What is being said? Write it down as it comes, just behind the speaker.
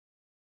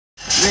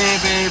Bang,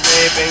 bang,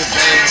 bang, bang,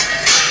 bang.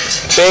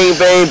 Bang,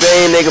 bang,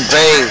 bang, nigga,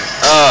 bang.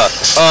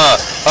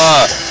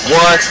 1, 2,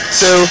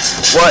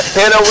 1.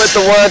 Hit him with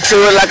the 1,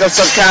 2 like I'm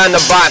some kind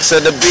of boxer.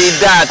 The B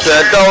doctor,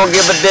 don't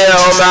give a damn,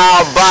 homie,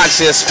 I'll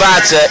box you,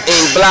 spot you,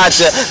 ink blot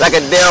you like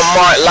a damn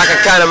mark, like a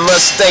kind of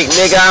mistake.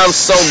 Nigga, I'm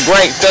so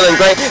great, feeling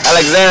great.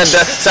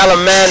 Alexander,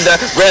 salamander,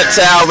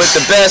 reptile with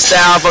the best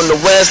style from the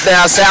west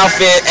down south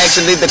end.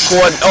 Actually, the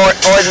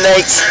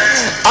coordinates.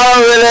 I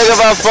don't really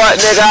give a fuck,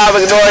 nigga. I'm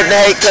ignoring the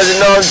hate, cause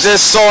you know I'm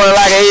just soaring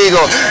like an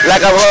eagle.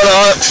 Like I'm on a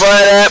hunt for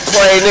that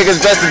prey.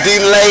 Niggas best to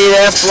delay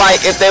that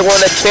flight if they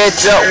wanna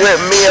catch up with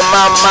me and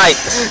my mic.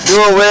 Do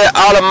it with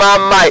all of my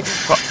might.